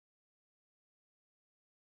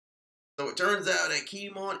So it turns out that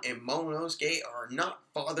Kinemon and Momonosuke are not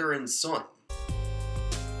father and son.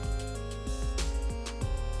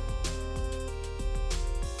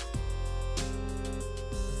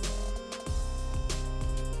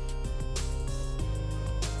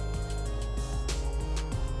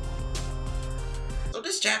 So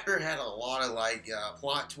this chapter had a lot of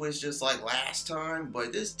plot twists just like last time,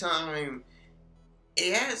 but this time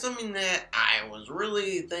it had something that I was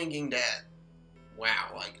really thinking that,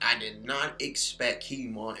 wow, like I did not expect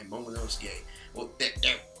Kinemon and Momonosuke. Well,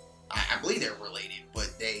 I believe they're related,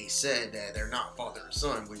 but they said that they're not father and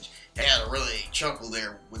son, which had a really chuckle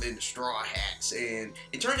there within the Straw Hats. And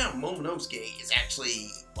it turned out Momonosuke is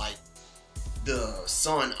actually like the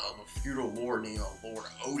son of a feudal lord named Lord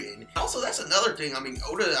Odin. Also, that's another thing. I mean,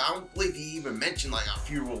 Oda, I don't believe he even mentioned like a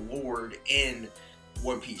feudal lord in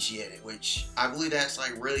One Piece yet, which I believe that's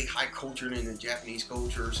like really high culture in the Japanese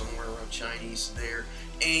culture, somewhere around Chinese there.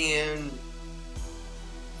 And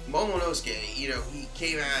Momonosuke, you know, he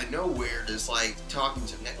came out of nowhere just like talking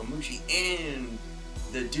to Nekomamushi and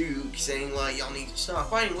the Duke saying like, y'all need to stop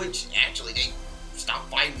fighting, which actually they stopped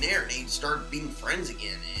fighting there. They started being friends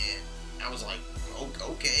again, and I was like,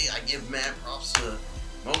 okay, I give mad props to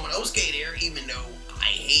Momonosuke there, even though I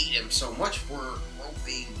hate him so much for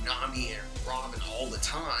roping Nami and Robin all the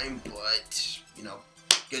time, but, you know,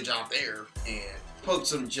 good job there. And poke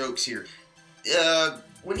some jokes here.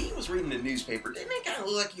 When he was reading the newspaper, didn't it kind of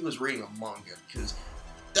look like he was reading a manga? Because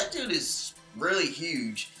that dude is really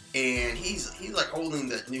huge, and he's like holding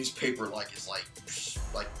the newspaper like it's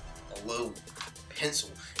like a little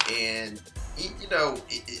pencil, and you know,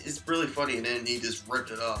 it's really funny, and then he just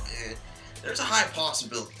ripped it up. And there's a high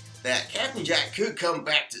possibility that Captain Jack could come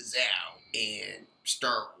back to Zao and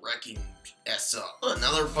start wrecking S up.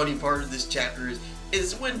 Another funny part of this chapter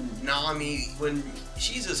is when Nami, when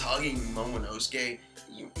she's just hugging Momonosuke,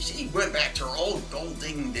 she went back to her old gold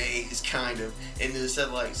digging days, kind of, and just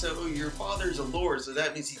said like, so your father's a lord, so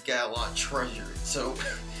that means he's got a lot of treasure. So,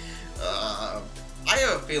 I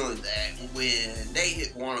have a feeling that when they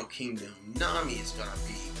hit Wano Kingdom, Nami is gonna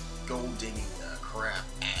be gold digging the crap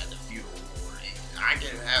out of the feudal lord. And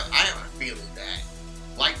I have a feeling that,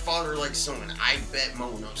 like father, like son, I bet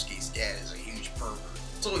Momonosuke's dad is a huge pervert.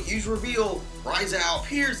 So a huge reveal, Raizo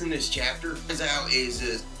appears in this chapter. Raizo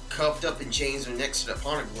is cuffed up in chains next to the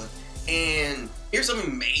poneglyph. And here's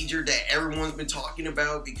something major that everyone's been talking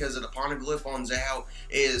about because of the poneglyph on Zao,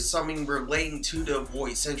 is something relating to the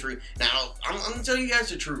Void Century. Now, I'm gonna tell you guys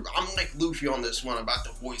the truth. I'm like Luffy on this one about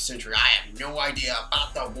the Void Century. I have no idea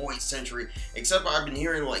about the Void Century, except I've been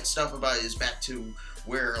hearing like stuff about it is back to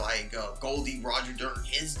where like Goldie Roger during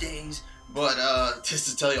his days. But just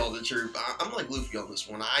to tell you all the truth, I'm like Luffy on this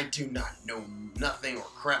one. I do not know nothing or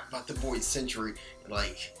crap about the Void Century.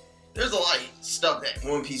 Like, there's a lot of stuff that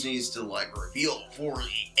One Piece needs to like reveal before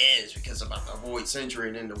it ends, because about the Void Century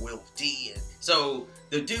and then the Will of D. And so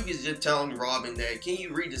the Duke is just telling Robin that, can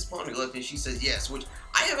you read this poneglyph? And she says yes, which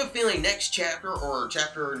I have a feeling next chapter, or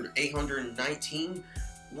chapter 819,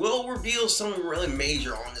 will reveal something really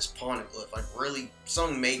major on this poneglyph. Like really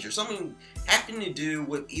something major, something having to do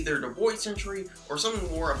with either the Void Century or something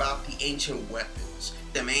more about the ancient weapons.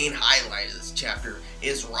 The main highlight of this chapter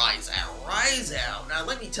is Raizo. Raizo. Now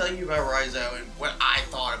let me tell you about Raizo and what I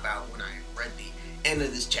thought about when I read the end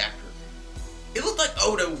of this chapter. It looked like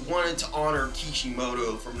Oda wanted to honor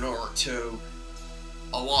Kishimoto from Naruto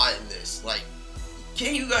a lot in this. Like,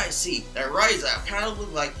 can you guys see that Raizo kind of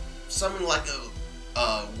looked like something like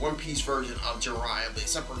a One Piece version of Jiraiya, but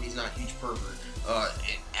except for he's not a huge pervert.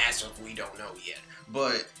 As of we don't know yet.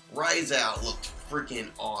 But Raizo looked freaking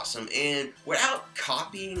awesome, and without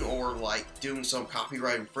copying or like doing some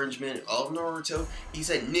copyright infringement of Naruto, he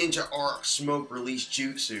said Ninja Arc Smoke Release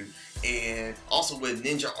Jutsu, and also with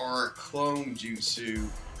Ninja Arc Clone Jutsu,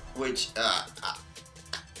 which I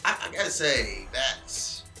gotta say that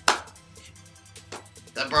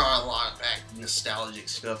brought a lot of back nostalgic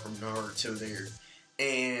stuff from Naruto there.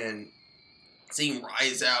 And seeing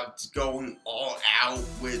Raizo going all out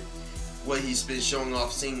with what he's been showing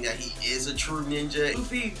off, seeing that he is a true ninja.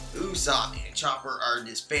 Luffy, Usopp, and Chopper are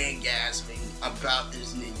just fangasming about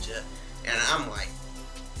this ninja, and I'm like,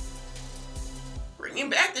 bringing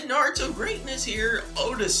back the Naruto greatness here,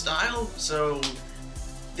 Oda style. So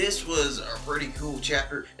this was a pretty cool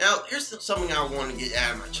chapter. Now, here's something I want to get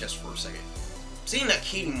out of my chest for a second. Seeing that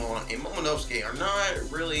Kinemon and Momonosuke are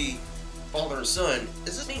not really father and son,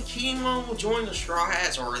 does this mean Kinemon will join the Straw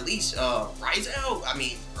Hats, or at least Raizo? I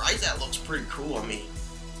mean, Raizo looks pretty cool. I mean,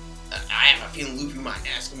 I have a feeling Luffy might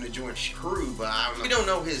ask him to join his crew, but I don't know. We don't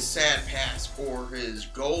know his sad past or his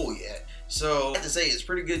goal yet. So, I have to say, it's a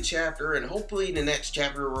pretty good chapter, and hopefully in the next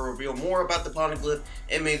chapter we'll reveal more about the Poneglyph,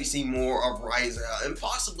 and maybe see more of Raizo, and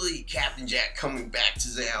possibly Captain Jack coming back to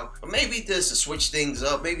Zao. Or maybe this to switch things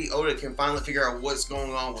up, maybe Oda can finally figure out what's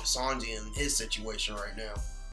going on with Sanji and his situation right now.